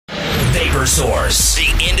Vapor Source,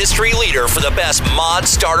 the industry leader for the best mod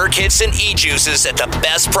starter kits and e-juices at the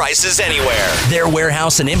best prices anywhere. Their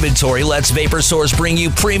warehouse and inventory lets Vapor Source bring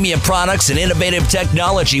you premium products and innovative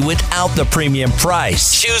technology without the premium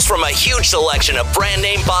price. Choose from a huge selection of brand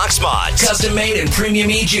name box mods, custom made and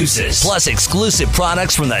premium e-juices, plus exclusive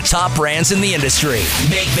products from the top brands in the industry.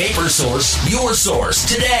 Make Vapor Source your source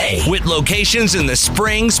today, with locations in the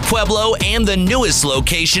Springs, Pueblo, and the newest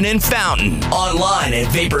location in Fountain. Online at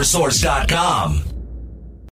vaporsource.com.